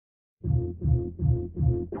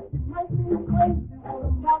might be crazy what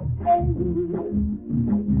I'm not saying.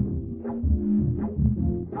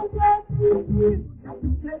 I'm glad you feel you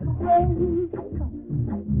take away.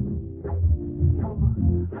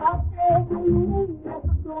 I can't believe that's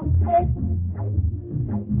a sort of take.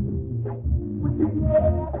 With the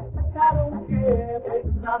air, like I don't care,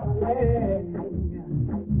 baby, not the way.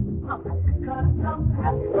 Because I'm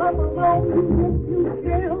happy, I'm alone, if you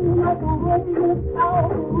feel like a room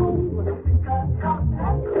without a room. Because I'm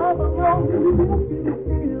happy, I'm alone, if you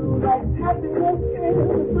feel like happiness is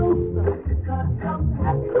the truth. Because I'm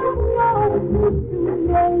happy, I'm alone, if you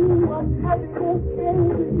know what happiness is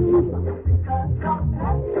to you. Because I'm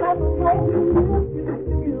happy, I'm alone, if you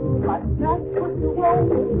feel like that's what you want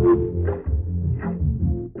to do.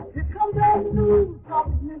 Here comes that news,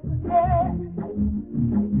 talking this again.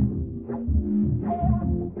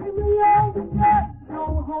 Give me all the cash, no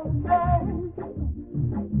hold back.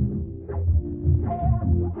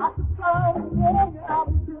 I could try to warn you, I'll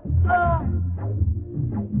be just fine.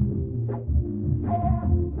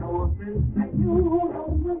 No offense to you, no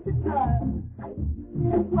winter time.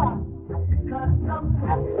 Here's why. Because I'm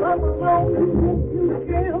happy, I'm alone, if you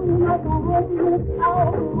feel like a room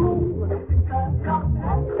without a room. Because I'm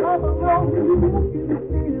happy, I'm alone, if you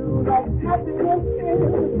feel like happiness is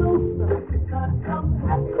the truth. Because I'm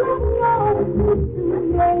happy, I'm alone, if you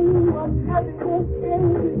know what happiness is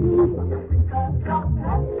to you. Because I'm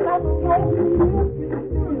happy, I'm alone, if you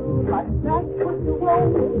feel like that's what you want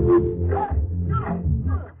to do.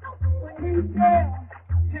 When he's there,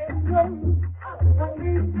 can't run. When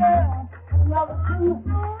he's there, love you.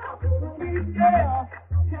 When he's there,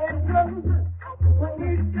 can't run. When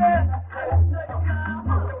he's there,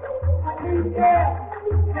 when he's there,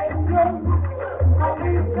 can't run. When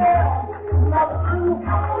he's there, love you.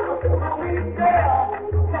 When he's there,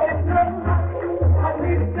 can't run. When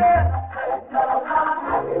he's there,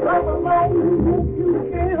 I'm alone if you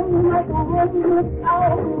feel like a room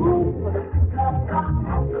without a roof.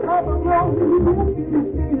 I'm alone if you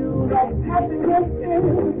feel like happiness is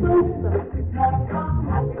the truth.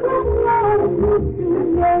 I'm alone if you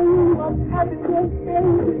know what happiness is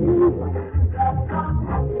to you.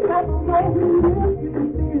 I'm alone if you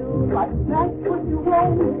feel like that's what you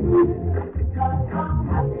want to do.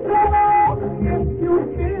 I'm alone if you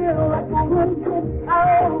feel like a room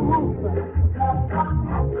without a roof.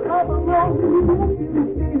 I'm alone if you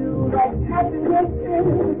feel like happiness is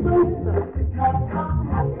the truth. I'm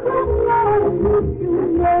alone if you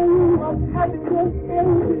know what happiness is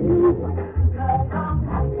to you.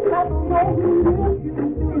 I'm alone if you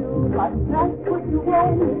feel like that's what you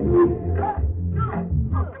want to do.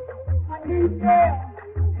 I need there,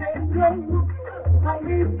 can't run. I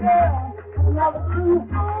need there, love you.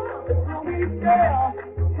 I need there,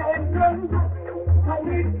 can't run. I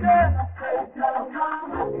need there,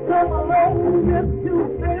 I'm alone if you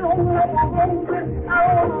feel like a room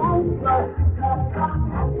without a roof.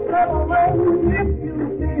 I'm alone if you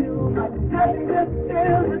feel like happiness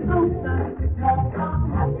is the truth.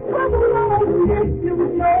 I'm alone if you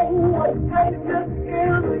know what happiness